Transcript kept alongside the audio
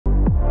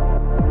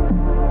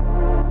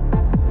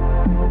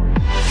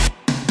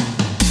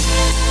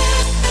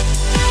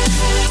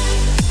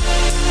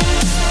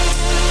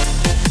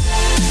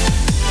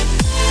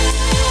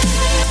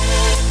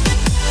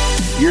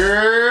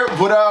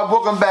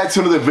welcome back to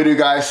another video,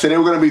 guys. Today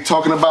we're going to be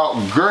talking about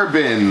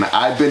Gerbing.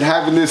 I've been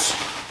having this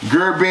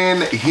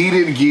Gerbing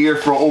heated gear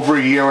for over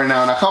a year right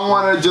now, and I kind of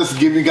want to just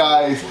give you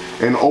guys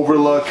an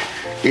overlook,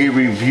 a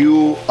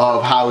review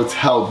of how it's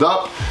held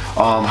up,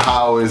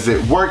 how is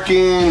it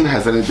working,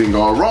 has anything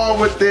gone wrong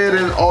with it,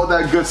 and all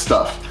that good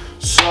stuff.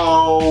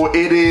 So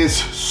it is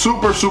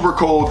super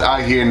cold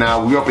out here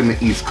now. We're up in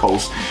the East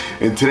Coast,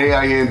 and today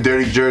out here in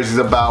dirty Jersey is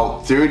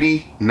about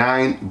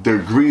 39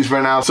 degrees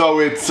right now. So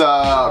it's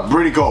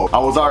pretty cold. I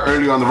was out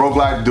earlier on the road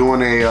glide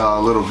doing a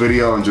little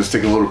video and just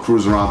taking a little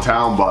cruise around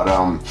town, but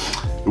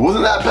it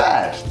wasn't that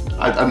bad.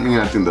 I mean,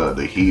 I think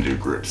the heater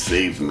grip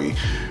saved me.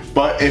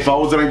 But if I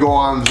was gonna go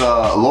on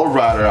the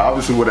lowrider, I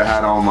obviously would have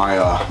had on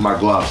my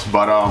gloves.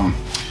 But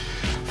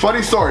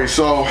funny story.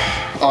 So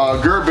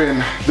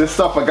Gerbing, this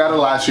stuff I got it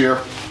last year.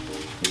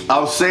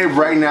 I'll say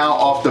right now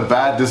off the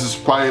bat, this is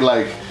probably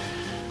like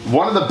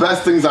one of the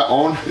best things I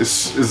own.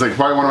 Is like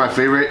probably one of my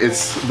favorite.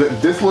 It's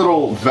this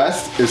little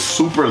vest is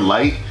super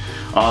light.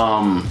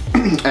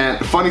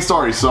 And funny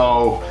story.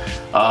 So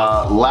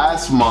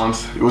last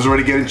month it was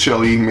already getting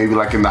chilly, maybe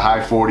like in the high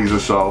 40s or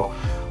so.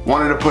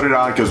 Wanted to put it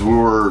on because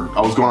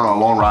I was going on a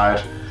long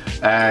ride,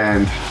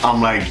 and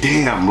I'm like,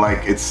 damn,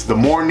 like it's the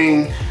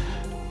morning.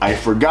 I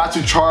forgot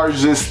to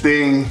charge this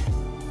thing,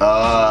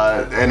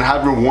 and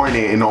haven't worn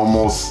it in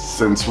almost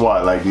since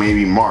what, like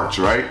maybe March,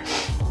 right?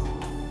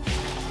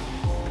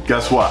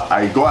 Guess what?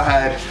 I go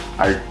ahead,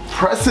 I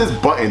press this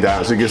button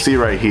down, so you can see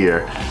right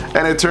here,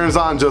 and it turns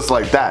on just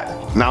like that.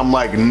 Now I'm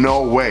like,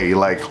 no way,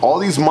 like all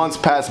these months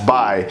pass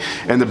by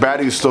and the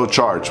battery is still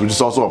charged, which is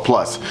also a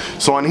plus.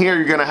 So on here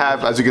you're gonna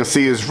have, as you can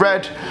see, is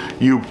red.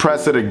 You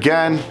press it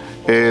again,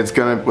 it's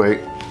gonna, wait,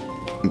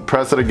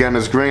 press it again,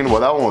 is green. Well,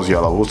 that one was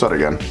yellow. We'll start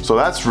again. So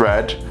that's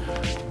red,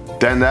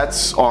 then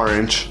that's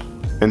orange,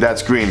 and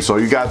that's green. So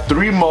you got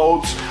three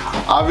modes.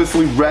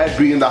 Obviously red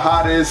being the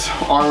hottest,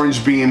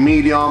 orange being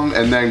medium,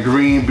 and then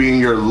green being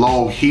your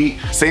low heat.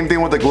 Same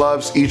thing with the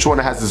gloves. Each one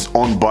has its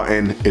own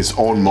button, its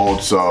own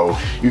mode, so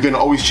you can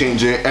always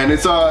change it. And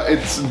it's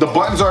the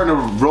buttons are in a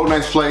real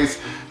nice place.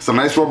 It's a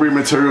nice rubbery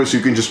material, so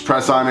you can just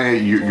press on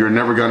it. You're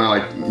never gonna,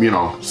 like, you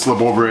know,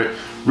 slip over it.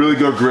 Really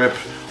good grip.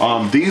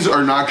 These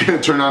are not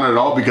gonna turn on at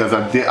all because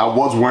I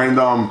was wearing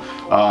them,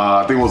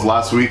 I think it was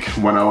last week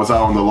when I was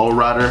out on the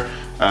lowrider,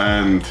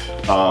 and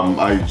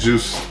I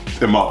juiced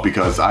them up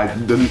because I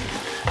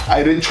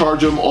didn't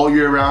charge them all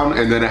year round,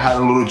 and then it had a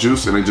little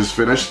juice and it just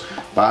finished,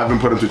 but I haven't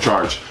put them to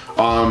charge.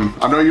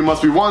 I know you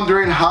must be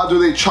wondering, how do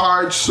they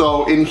charge?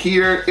 So in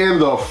here in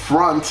the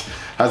front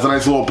has a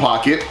nice little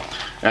pocket,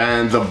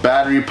 and the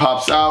battery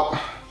pops out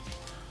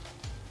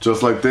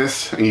just like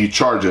this, and you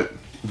charge it.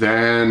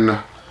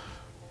 Then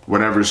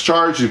whenever it's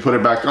charged, you put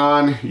it back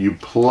on, you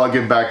plug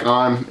it back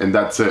on, and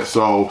that's it.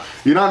 So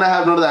you don't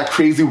have none of that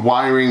crazy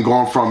wiring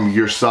going from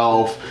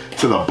yourself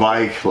to the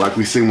bike like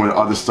we seen with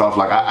other stuff.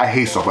 Like I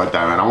hate stuff like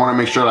that, man. I want to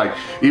make sure, like,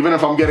 even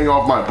if I'm getting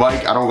off my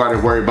bike, I don't got to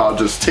worry about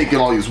just taking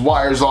all these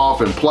wires off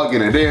and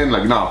plugging it in.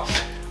 Like, no,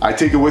 I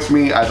take it with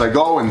me as I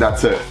go, and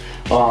that's it.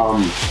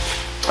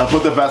 I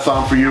put the vest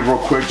on for you real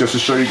quick just to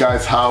show you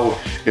guys how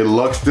it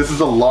looks. This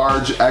is a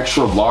large,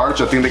 extra large.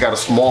 I think they got a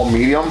small,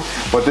 medium,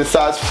 but this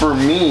size for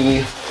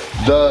me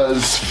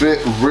does fit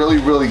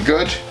really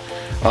good.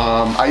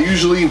 I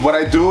usually, what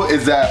I do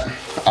is that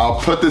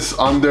I'll put this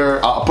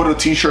under, I'll put a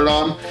t-shirt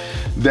on,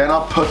 then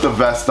I'll put the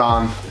vest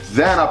on,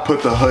 then I'll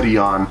put the hoodie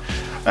on,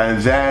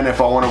 and then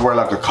if I want to wear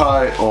like a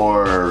cut,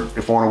 or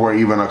if I want to wear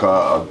even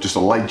like just a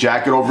light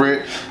jacket over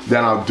it,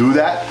 then I'll do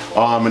that.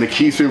 And it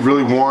keeps me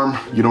really warm.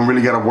 You don't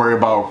really got to worry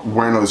about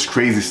wearing all this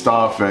crazy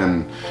stuff,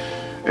 and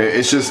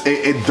it's just,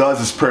 it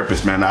does its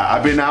purpose, man.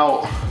 I've been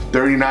out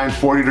 39,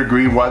 40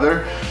 degree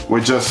weather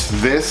with just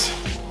this,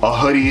 a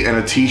hoodie and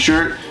a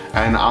t-shirt,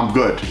 and I'm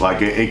good.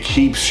 Like it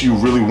keeps you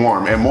really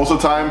warm. And most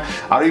of the time,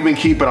 I don't even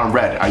keep it on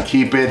red. I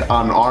keep it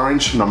on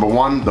orange. Number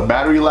one, the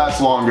battery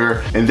lasts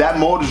longer, and that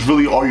mode is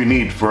really all you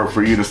need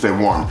for you to stay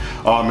warm.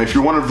 If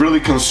you want to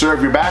really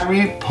conserve your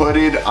battery, put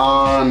it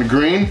on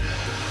green.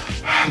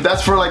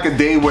 That's for like a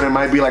day when it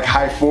might be like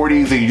high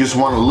 40s and you just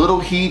want a little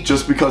heat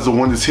just because the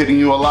wind is hitting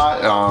you a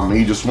lot. And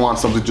you just want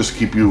something to just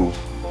keep you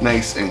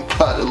nice and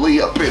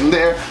cuddly up in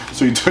there,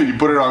 so you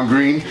put it on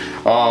green.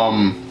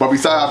 But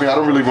besides, I mean, I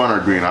don't really run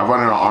on green. I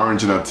run it on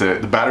orange, and that's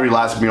it. The battery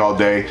lasts me all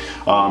day.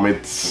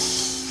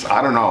 It's,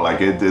 I don't know,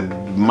 like it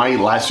might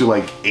last you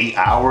like 8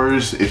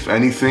 hours, if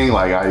anything.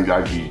 Like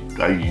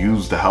I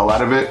use the hell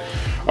out of it.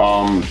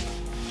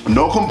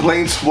 No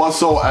complaints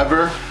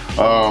whatsoever.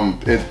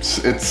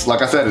 It's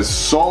like I said, it's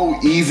so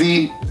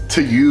easy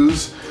to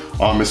use.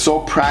 It's so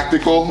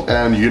practical,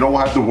 and you don't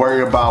have to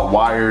worry about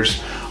wires.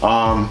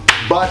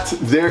 But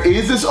there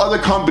is this other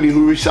company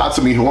who reached out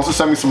to me who wants to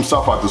send me some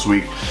stuff out this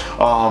week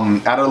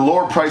at a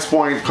lower price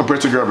point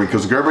compared to Gerbing.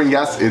 Because Gerbing,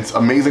 yes, it's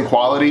amazing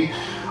quality,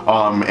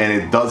 and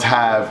it does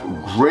have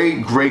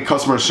great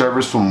customer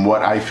service from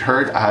what I've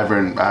heard. I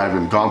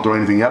haven't gone through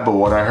anything yet, but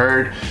what I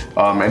heard,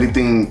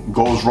 anything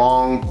goes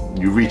wrong,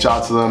 you reach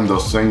out to them, they'll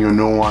send you a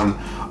new one.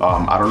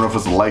 I don't know if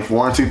it's a life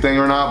warranty thing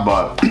or not,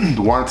 but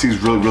the warranty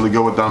is really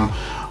good with them.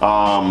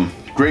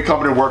 great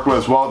company to work with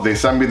as well. They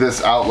sent me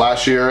this out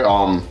last year.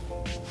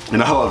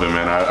 And I love it,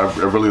 man. I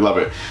really love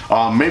it.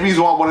 Maybe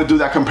you want to do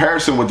that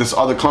comparison with this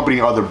other company,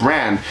 other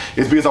brand,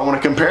 is because I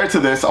want to compare it to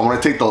this. I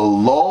want to take the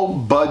low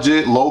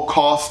budget, low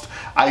cost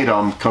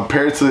item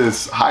compared to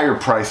this higher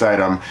price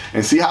item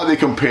and see how they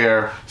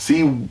compare, see,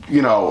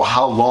 you know,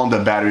 how long the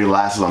battery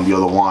lasts on the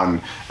other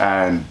one.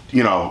 And,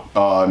 you know,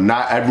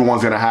 not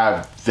everyone's going to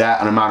have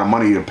that amount of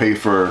money to pay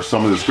for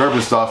some of this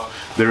Gerbing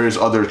stuff. There is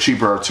other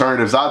cheaper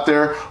alternatives out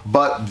there,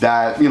 but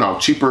that, you know,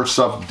 cheaper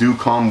stuff do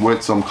come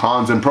with some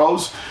cons and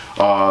pros.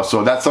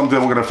 So that's something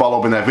we're gonna follow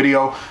up in that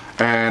video.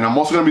 And I'm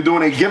also gonna be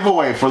doing a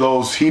giveaway for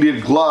those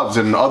heated gloves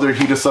and other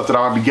heated stuff that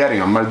I'll be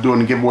getting. I'm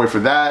doing a giveaway for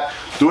that.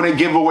 Doing a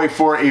giveaway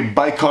for a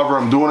bike cover.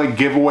 I'm doing a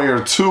giveaway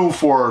or two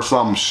for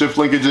some shift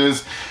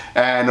linkages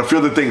and a few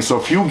other things. So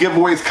a few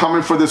giveaways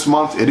coming for this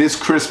month. It is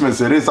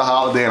Christmas, it is a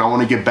holiday, and I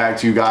want to get back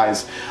to you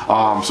guys.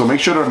 So make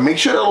sure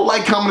to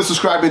like, comment, and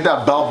subscribe, hit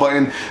that bell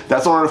button.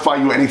 That's to notify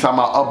you anytime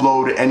I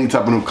upload any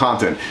type of new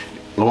content.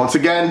 Once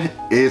again,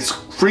 it's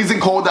freezing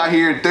cold out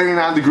here,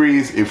 39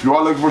 degrees. If you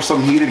are looking for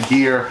some heated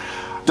gear,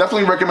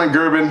 definitely recommend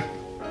Gerbing.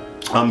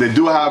 They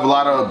do have a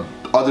lot of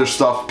other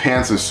stuff,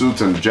 pants and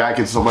suits and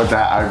jackets, stuff like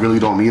that. I really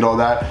don't need all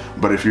that.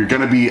 But if you're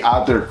gonna be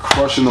out there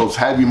crushing those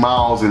heavy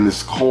miles in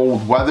this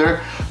cold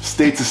weather,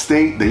 state to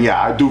state, then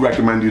yeah, I do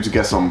recommend you to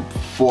get some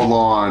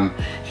full-on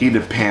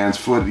heated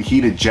pants,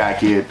 heated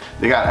jacket.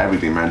 They got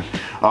everything, man.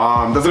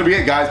 That's gonna be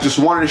it, guys. Just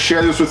wanted to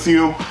share this with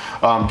you.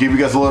 Give you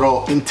guys a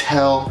little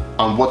intel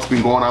on what's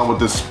been going on with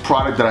this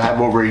product that I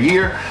have over a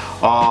year.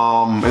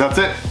 And that's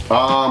it.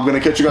 I'm gonna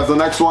catch you guys on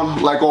the next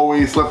one. Like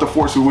always, let the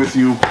force be with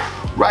you.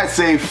 Ride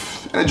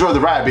safe and enjoy the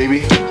ride,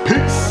 baby.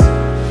 Peace.